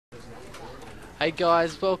Hey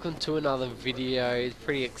guys, welcome to another video. It's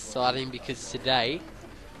pretty exciting because today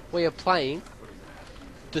we are playing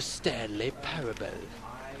the Stanley Parable.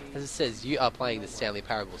 As it says, you are playing the Stanley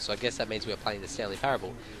Parable, so I guess that means we are playing the Stanley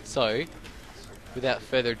Parable. So, without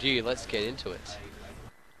further ado, let's get into it.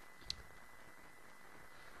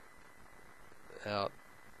 Now,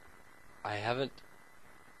 I've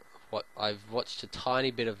watched a tiny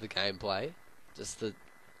bit of the gameplay, just the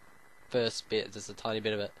first bit, just a tiny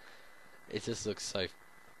bit of it. It just looks so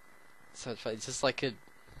fun. It's just like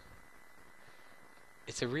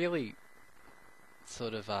it's a really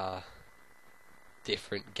sort of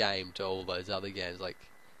different game to all those other games. Like,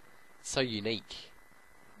 it's so unique.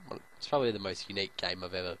 It's probably the most unique game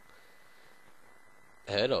I've ever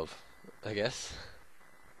heard of, I guess.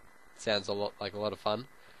 Sounds a lot of fun.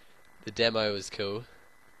 The demo was cool.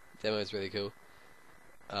 The demo was really cool.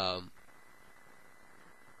 But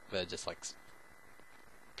just like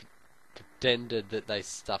pretended that they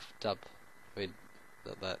stuffed up. I mean,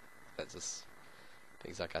 not that. That's just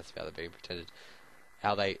being sarcastic about it being pretended.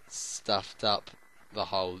 How they stuffed up the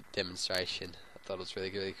whole demonstration. I thought it was really,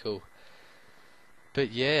 really cool.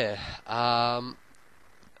 But yeah, yeah,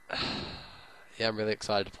 I'm really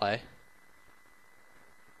excited to play.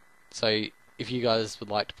 So if you guys would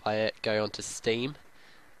like to play it, go onto Steam.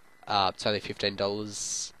 It's only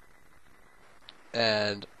 $15,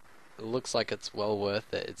 and it looks like it's well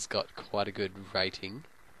worth it. It's got quite a good rating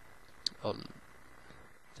on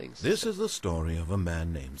things. This is the story of a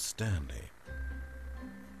man named Stanley.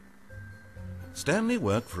 Stanley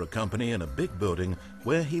worked for a company in a big building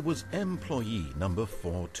where he was employee number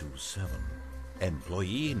 427.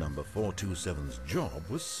 Employee number 427's job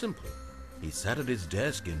was simple. He sat at his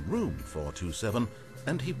desk in room 427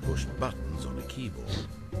 and he pushed buttons on a keyboard.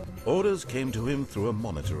 Orders came to him through a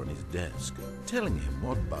monitor on his desk, telling him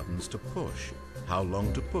what buttons to push, how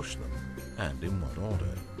long to push them, and in what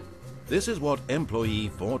order. This is what employee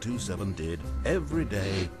 427 did every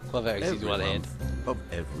day, every month of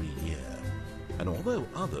every year. And although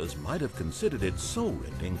others might have considered it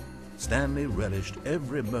soul-rending, Stanley relished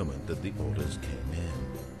every moment that the orders came in,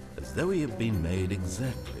 as though he had been made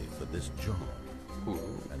exactly for this job.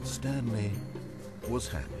 And Stanley was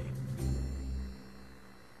happy.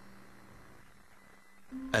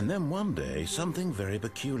 And then one day, something very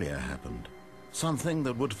peculiar happened. Something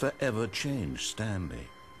that would forever change Stanley.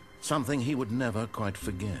 Something he would never quite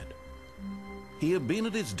forget. He had been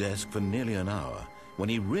at his desk for nearly an hour when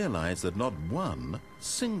he realized that not one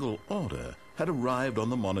single order had arrived on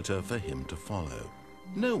the monitor for him to follow.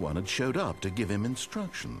 No one had showed up to give him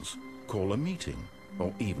instructions, call a meeting,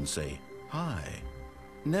 or even say hi.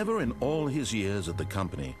 Never in all his years at the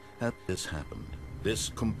company had this happened, this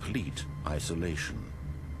complete isolation.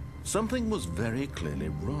 Something was very clearly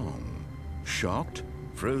wrong. Shocked,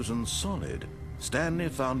 frozen solid, Stanley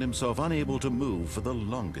found himself unable to move for the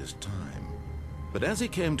longest time. But as he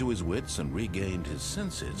came to his wits and regained his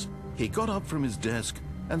senses, he got up from his desk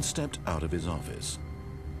and stepped out of his office.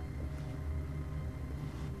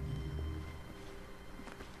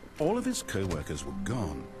 All of his co-workers were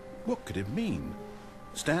gone. What could it mean?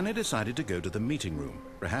 Stanley decided to go to the meeting room.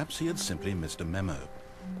 Perhaps he had simply missed a memo.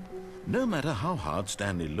 No matter how hard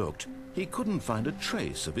Stanley looked, he couldn't find a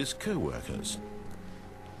trace of his co-workers.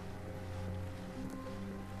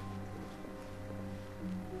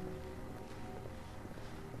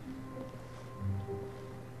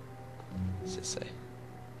 What's it say?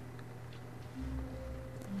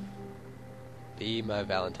 Be my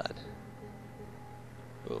Valentine.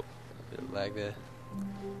 Oh, a bit of lag there.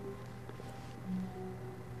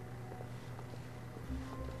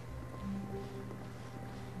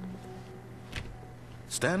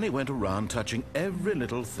 Stanley went around touching every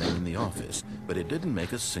little thing in the office, but it didn't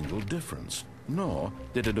make a single difference, nor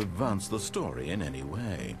did it advance the story in any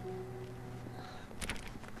way.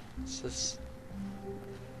 It's just...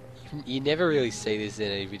 You never really see this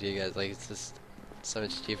in any video, guys. Like, it's just so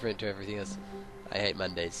much different to everything else. I hate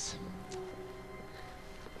Mondays.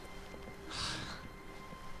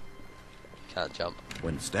 Can't jump.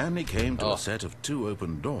 When Stanley came to a set of 2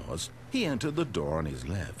 open doors, he entered the door on his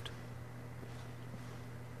left.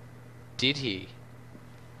 Did he?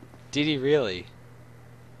 Did he really?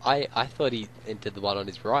 I thought he entered the one on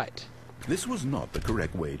his right. This was not the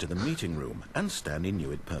correct way to the meeting room, and Stanley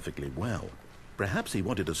knew it perfectly well. Perhaps he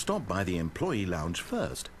wanted to stop by the employee lounge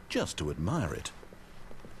first, just to admire it.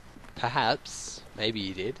 Perhaps. Maybe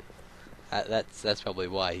he did. That's probably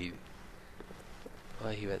why he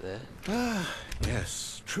went there. Ah,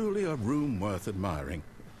 yes. Truly a room worth admiring.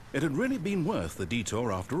 It had really been worth the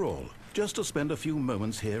detour after all, just to spend a few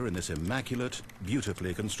moments here in this immaculate,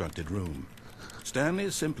 beautifully constructed room. Stanley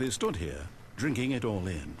simply stood here, drinking it all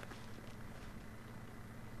in.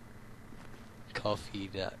 Coffee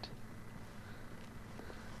nut.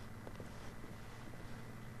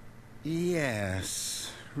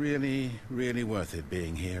 Yes, really, really worth it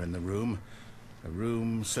being here in the room. A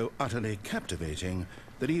room so utterly captivating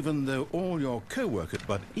that even though all your co-workers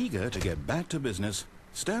but eager to get back to business,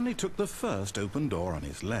 Stanley took the first open door on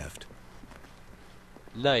his left.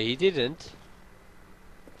 No, he didn't.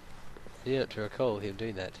 I do not recall him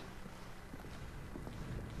doing that.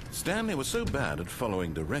 Stanley was so bad at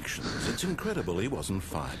following directions, it's incredible he wasn't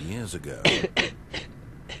 5 years ago.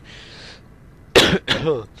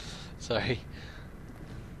 Sorry.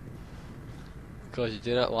 Of course, you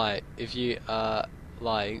do not lie. If you are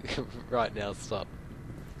lying right now, stop.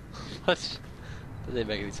 What? Doesn't even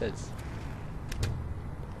make any sense.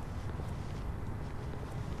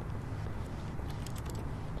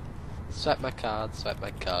 Swipe my card, swipe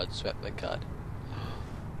my card, swipe my card.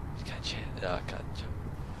 Can I chair? No, I can't jump.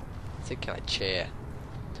 I said, can I chair?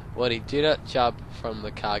 Warning, do not jump from the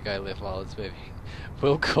cargo lift while it's moving.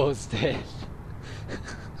 Will cause death.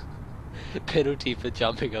 Penalty for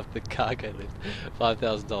jumping off the cargo lift,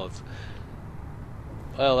 $5,000.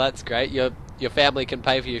 Well, that's great. Your family can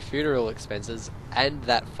pay for your funeral expenses and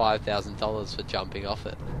that $5,000 for jumping off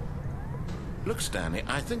it. Look, Stanley,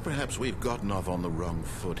 I think perhaps we've gotten off on the wrong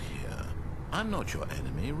foot here. I'm not your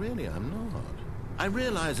enemy, really, I'm not. I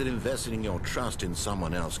realize that investing your trust in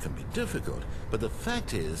someone else can be difficult, but the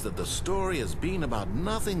fact is that the story has been about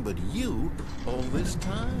nothing but you all this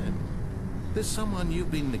time. There's someone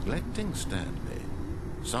you've been neglecting, Stanley.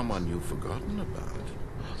 Someone you've forgotten about.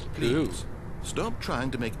 Please, stop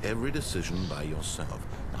trying to make every decision by yourself.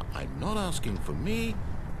 Now, I'm not asking for me,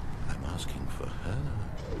 I'm asking for her.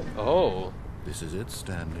 Oh. This is it,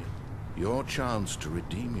 Stanley. Your chance to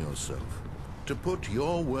redeem yourself. To put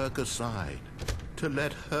your work aside. To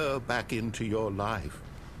let her back into your life.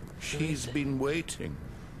 She's been waiting.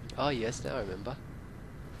 Oh yes, now I remember.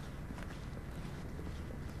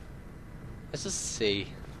 Let's just see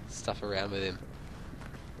stuff around with him.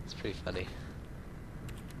 It's pretty funny.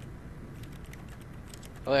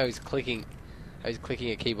 Oh, how he's clicking. How he's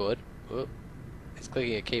clicking a keyboard. Whoop. He's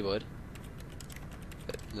clicking a keyboard,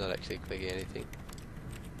 but not actually clicking anything.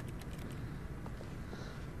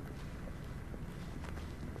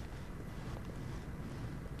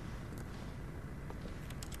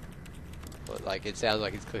 Well, like it sounds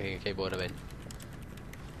like he's clicking a keyboard. I mean.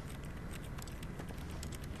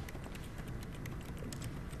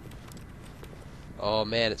 Oh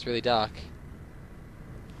man, it's really dark.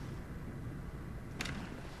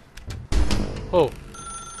 Oh.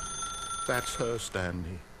 That's her,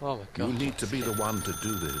 Stanley. Oh my god. You need to be the one to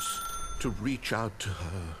do this. To reach out to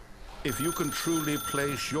her. If you can truly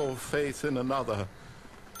place your faith in another,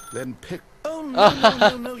 then pick... Oh,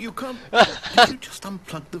 no, you can't... Did you just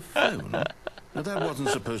unplug the phone? Now, that wasn't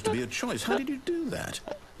supposed to be a choice. How did you do that?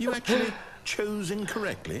 You actually chose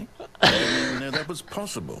incorrectly? I didn't even know that was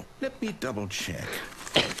possible. Let me double check.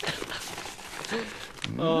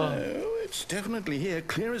 No, it's definitely here,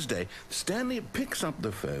 clear as day. Stanley picks up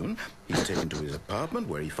the phone. He's taken to his apartment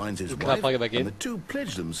where he finds his Can I wife, plug it back in? and the two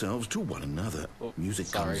pledge themselves to one another. Oh, Music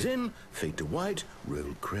sorry. comes in, fade to white,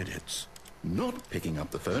 roll credits. Not picking up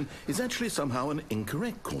the phone is actually somehow an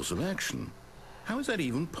incorrect course of action. How is that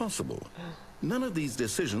even possible? None of these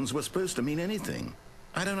decisions were supposed to mean anything.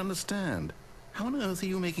 I don't understand. How on earth are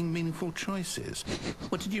you making meaningful choices?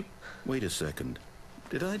 What did you... Wait a second.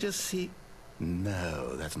 Did I just see...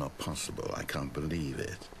 No, that's not possible. I can't believe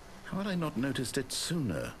it. How had I not noticed it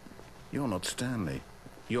sooner? You're not Stanley.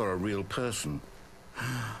 You're a real person.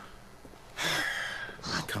 I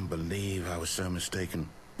can't believe I was so mistaken.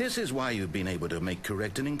 This is why you've been able to make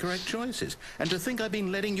correct and incorrect choices. And to think I've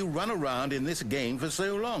been letting you run around in this game for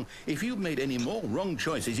so long. If you'd made any more wrong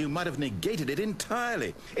choices, you might have negated it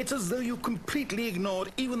entirely. It's as though you completely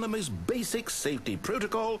ignored even the most basic safety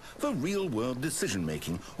protocol for real-world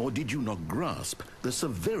decision-making. Or did you not grasp the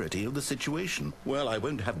severity of the situation? Well, I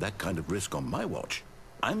won't have that kind of risk on my watch.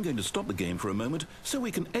 I'm going to stop the game for a moment so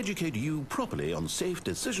we can educate you properly on safe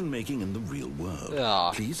decision-making in the real world.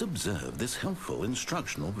 Ah. Please observe this helpful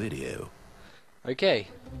instructional video. Okay.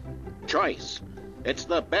 Choice. It's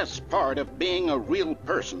the best part of being a real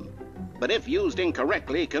person, but if used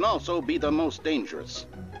incorrectly can also be the most dangerous.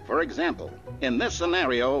 For example, in this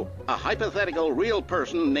scenario, a hypothetical real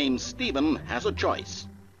person named Stephen has a choice.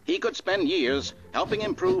 He could spend years helping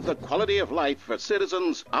improve the quality of life for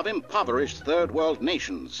citizens of impoverished third world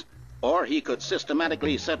nations. Or he could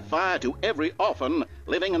systematically set fire to every orphan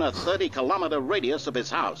living in a 30-kilometer radius of his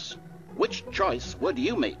house. Which choice would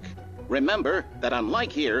you make? Remember that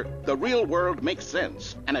unlike here, the real world makes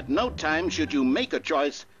sense, and at no time should you make a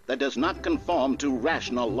choice that does not conform to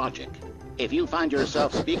rational logic. If you find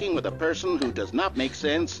yourself speaking with a person who does not make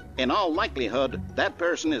sense, in all likelihood, that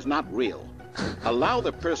person is not real. Allow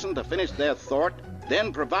the person to finish their thought,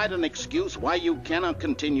 then provide an excuse why you cannot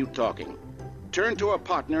continue talking. Turn to a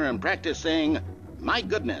partner and practice saying, "My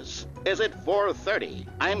goodness, is it 4:30?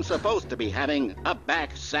 I'm supposed to be having a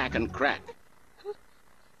back, sack, and crack."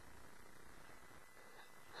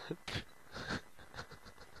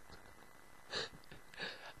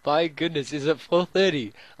 My goodness, is it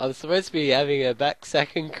 4:30? I'm supposed to be having a back,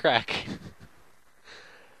 sack, and crack.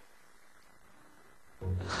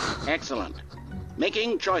 Excellent.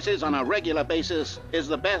 Making choices on a regular basis is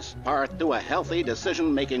the best part to a healthy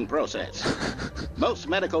decision-making process. Most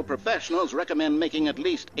medical professionals recommend making at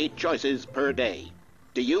least 8 choices per day.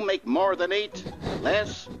 Do you make more than 8?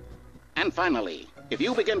 Less? And finally, if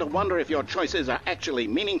you begin to wonder if your choices are actually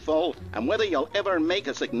meaningful and whether you'll ever make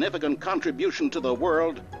a significant contribution to the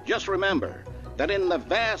world, just remember that in the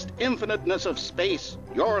vast infiniteness of space,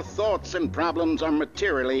 your thoughts and problems are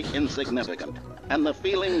materially insignificant, and the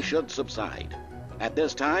feeling should subside. At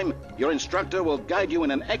this time, your instructor will guide you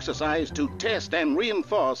in an exercise to test and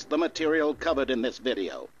reinforce the material covered in this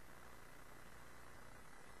video.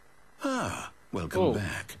 Welcome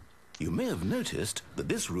back. You may have noticed that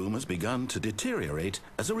this room has begun to deteriorate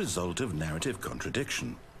as a result of narrative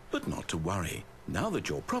contradiction. But not to worry. Now that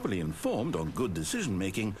you're properly informed on good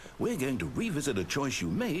decision-making, we're going to revisit a choice you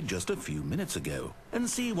made just a few minutes ago and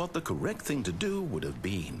see what the correct thing to do would have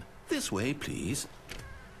been. This way, please.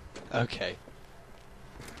 Okay.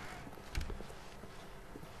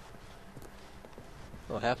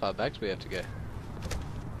 Well, how far back do we have to go?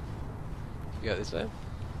 You go this way?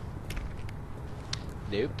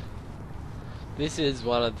 Nope. This is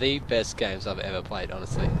one of the best games I've ever played,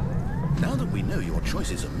 honestly. Now that we know your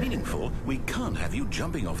choices are meaningful, we can't have you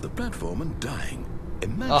jumping off the platform and dying.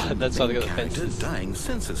 Imagine that's the why they main got the character fences. dying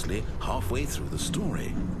senselessly halfway through the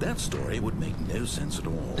story. That story would make no sense at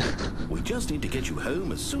all. We just need to get you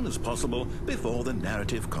home as soon as possible before the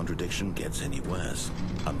narrative contradiction gets any worse.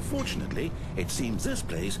 Unfortunately, it seems this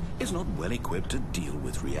place is not well equipped to deal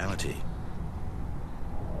with reality.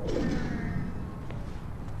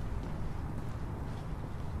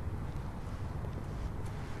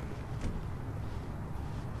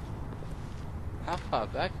 How far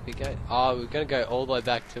back we go? Oh, we're gonna go all the way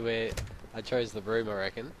back to where I chose the room, I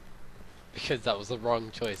reckon. Because that was the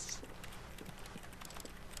wrong choice.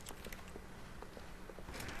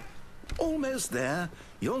 Almost there.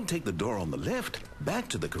 You'll take the door on the left, back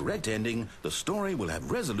to the correct ending, the story will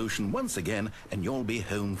have resolution once again, and you'll be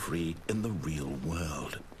home free in the real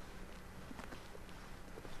world.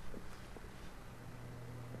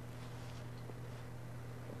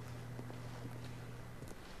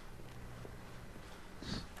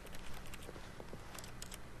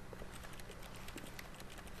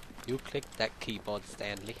 You click that keyboard,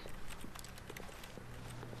 Stanley.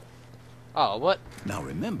 Oh, what? Now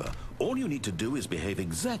remember, all you need to do is behave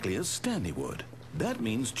exactly as Stanley would. That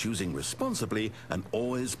means choosing responsibly and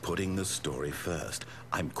always putting the story first.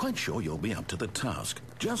 I'm quite sure you'll be up to the task.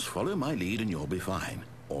 Just follow my lead and you'll be fine.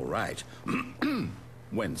 All right.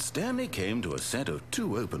 When Stanley came to a set of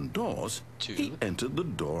 2 open doors, he entered the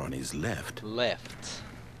door on his left. Left.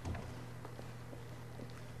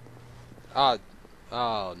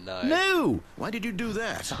 Oh, no. No! Why did you do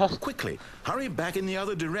that? Quickly, hurry back in the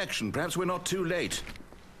other direction. Perhaps we're not too late.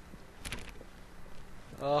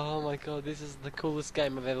 Oh my god, this is the coolest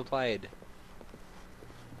game I've ever played.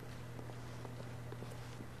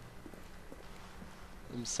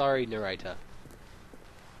 I'm sorry, narrator.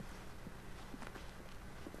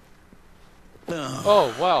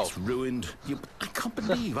 Oh, wow. It's ruined. I can't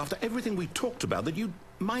believe, after everything we talked about, that you...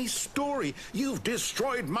 My story. You've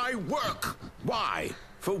destroyed my work. Why?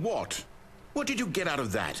 For what? What did you get out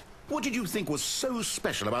of that? What did you think was so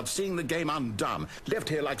special about seeing the game undone, left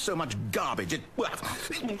here like so much garbage?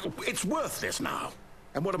 It's worthless now.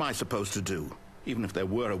 And what am I supposed to do? Even if there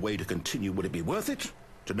were a way to continue, would it be worth it?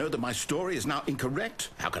 To know that my story is now incorrect?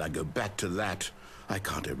 How can I go back to that? I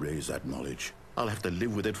can't erase that knowledge. I'll have to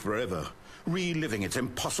live with it forever, reliving its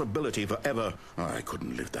impossibility forever. I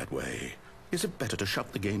couldn't live that way. Is it better to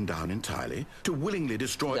shut the game down entirely? To willingly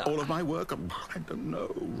destroy all of my work? I don't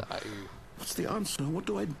know. No. What's the answer? What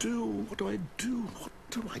do I do? What do I do? What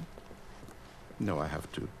do I... No, I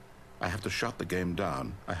have to. I have to shut the game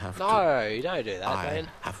down. I have to. No, you don't do that, man.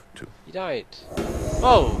 I have to. You don't.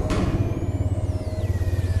 Whoa!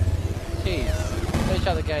 Jeez. Don't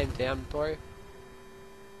shut the game down, bro.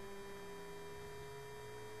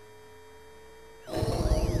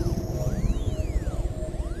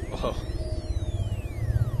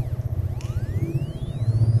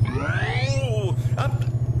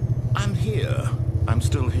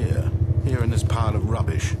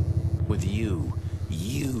 you.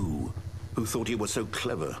 You, who thought you were so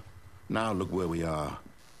clever. Now look where we are.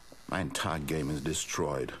 My entire game is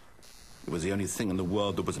destroyed. It was the only thing in the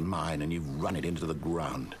world that was mine, and you've run it into the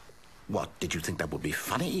ground. What, did you think that would be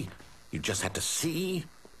funny? You just had to see?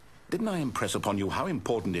 Didn't I impress upon you how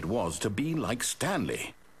important it was to be like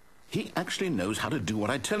Stanley? He actually knows how to do what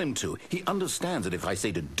I tell him to. He understands that if I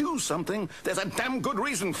say to do something, there's a damn good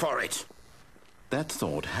reason for it. That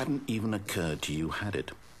thought hadn't even occurred to you, had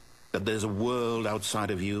it? That there's a world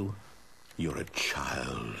outside of you? You're a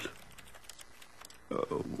child.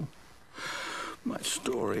 Oh, my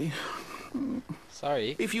story.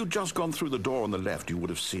 Sorry. If you'd just gone through the door on the left, you would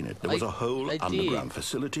have seen it. There was a whole underground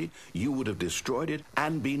facility. You would have destroyed it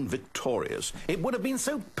and been victorious. It would have been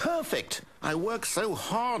so perfect. I worked so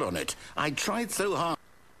hard on it. I tried so hard.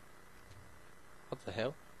 What the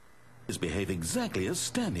hell? Behave exactly as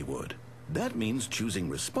Stanley would. That means choosing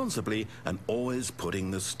responsibly and always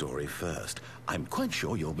putting the story first. I'm quite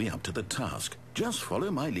sure you'll be up to the task. Just follow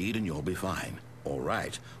my lead and you'll be fine. All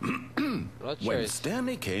right. When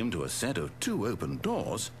Stanley came to a set of 2 open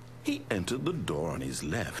doors, he entered the door on his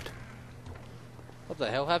left. What the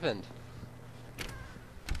hell happened?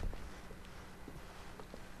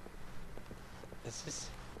 Is this...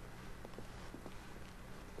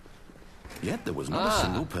 Yet there was not a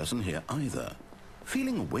single person here either.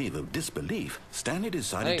 Feeling a wave of disbelief, Stanley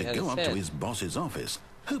decided to go up to his boss's office,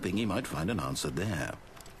 hoping he might find an answer there.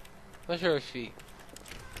 Not sure if we've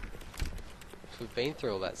been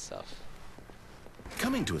through all that stuff.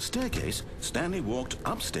 Coming to a staircase, Stanley walked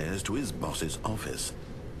upstairs to his boss's office.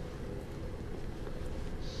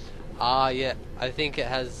 Yeah. I think it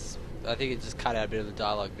just cut out a bit of the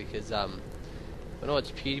dialogue because when I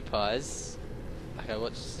watched PewDiePie's, like I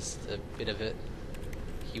watched just a bit of it,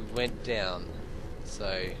 he went down,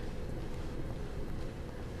 so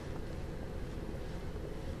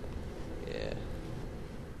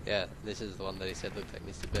yeah, this is the one that he said looked like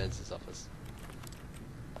Mr. Burns' office.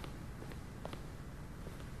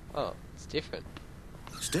 Oh, it's different.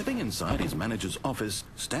 Stepping inside his manager's office,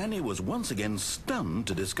 Stanley was once again stunned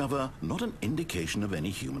to discover not an indication of any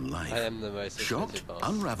human life. I am the most shocked, boss.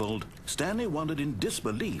 unraveled, Stanley wondered in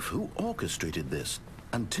disbelief who orchestrated this,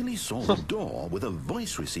 until he saw the door with a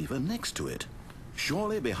voice receiver next to it.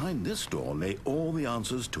 Surely behind this door lay all the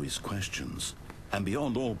answers to his questions. And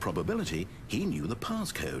beyond all probability, he knew the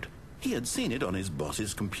passcode. He had seen it on his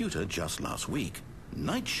boss's computer just last week.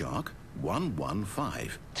 Night Shark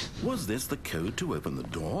 115. Was this the code to open the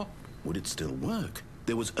door? Would it still work?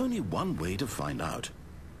 There was only one way to find out.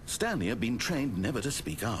 Stanley had been trained never to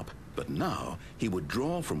speak up, but now he would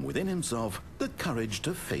draw from within himself the courage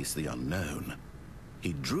to face the unknown.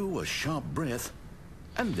 He drew a sharp breath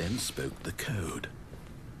and then spoke the code.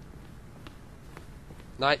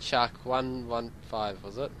 Night Shark 115,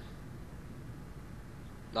 was it?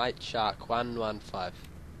 Night Shark 115.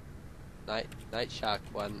 Night Shark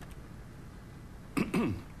 1...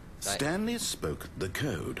 Stanley spoke the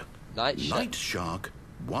code. Night Shark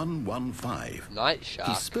 115. Night Shark.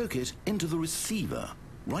 He spoke it into the receiver,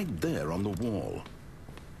 right there on the wall.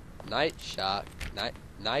 Night Shark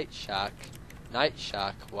 115.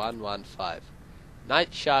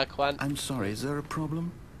 Night Shark 1... I'm sorry, is there a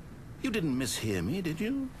problem? You didn't mishear me, did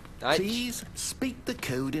you? Please speak the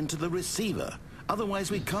code into the receiver.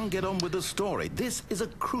 Otherwise we can't get on with the story. This is a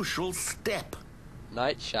crucial step.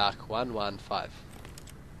 Night Shark 115.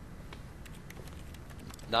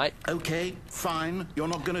 Okay, fine. You're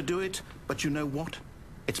not going to do it. But you know what?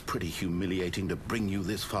 It's pretty humiliating to bring you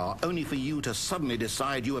this far, only for you to suddenly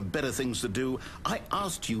decide you have better things to do. I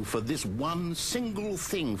asked you for this one single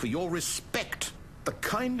thing, for your respect. The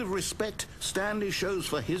kind of respect Stanley shows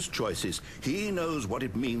for his choices. He knows what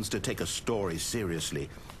it means to take a story seriously.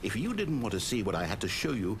 If you didn't want to see what I had to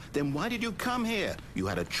show you, then why did you come here? You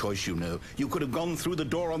had a choice, you know. You could have gone through the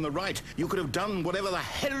door on the right. You could have done whatever the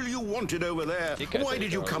hell you wanted over there. Why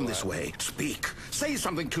did you come this way? Speak. Say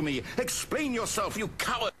something to me. Explain yourself, you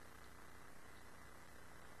coward.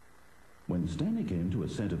 When Stanley came to a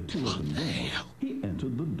set of 2 open doors, he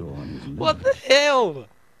entered the door on his left. What the hell?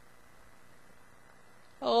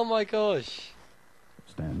 Oh my gosh.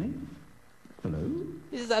 Stanley? Hello?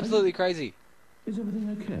 This is absolutely crazy. Is everything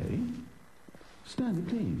okay? Stanley,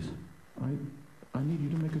 please. I need you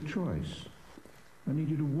to make a choice. I need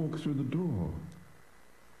you to walk through the door.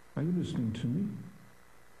 Are you listening to me?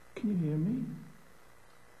 Can you hear me?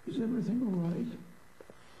 Is everything all right?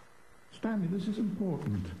 Stanley, this is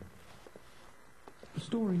important. The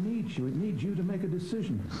story needs you. It needs you to make a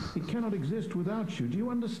decision. It cannot exist without you. Do you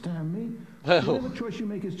understand me? Well. Whatever choice you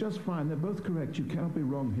make is just fine. They're both correct. You cannot be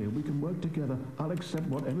wrong here. We can work together. I'll accept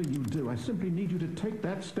whatever you do. I simply need you to take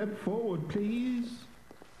that step forward, please.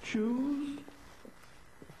 Choose.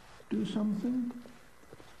 Do something.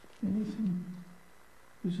 Anything.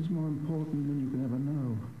 This is more important than you can ever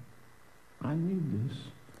know. I need this.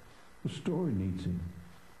 The story needs it.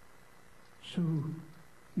 So,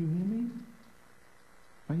 you hear me?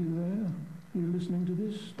 Are you there? Are you listening to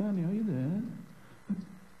this? Stanley, are you there?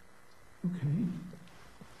 Okay.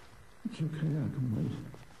 It's okay, I can wait.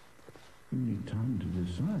 You need time to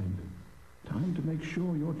decide. Time to make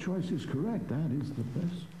sure your choice is correct. That is the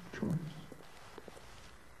best choice.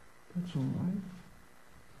 That's all right.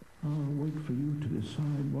 I'll wait for you to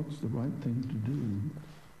decide what's the right thing to do.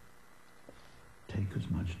 Take as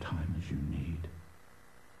much time as you need.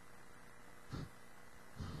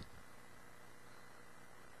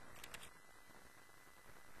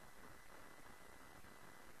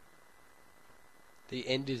 The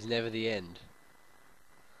end is never the end.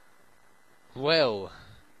 Well,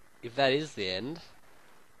 if that is the end,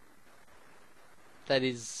 that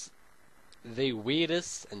is the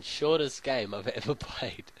weirdest and shortest game I've ever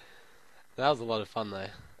played. That was a lot of fun though.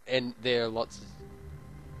 And there are lots of...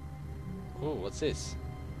 Oh, what's this?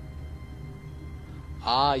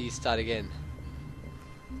 Ah, you start again.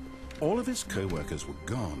 All of his co-workers were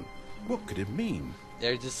gone. What could it mean?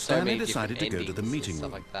 There are just so Stanley many decided to different go to the endings and meeting stuff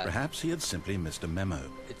room. like that. Perhaps he had simply missed a memo.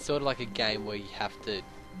 It's sort of like a game where you have to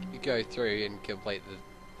go through and complete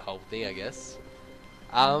the whole thing, I guess.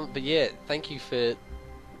 But yeah, thank you for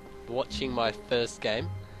watching my first game.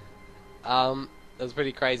 It was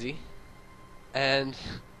pretty crazy, and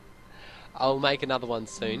I'll make another one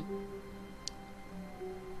soon.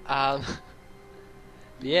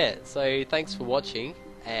 Yeah, so thanks for watching,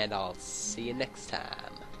 and I'll see you next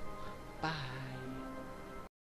time. Bye.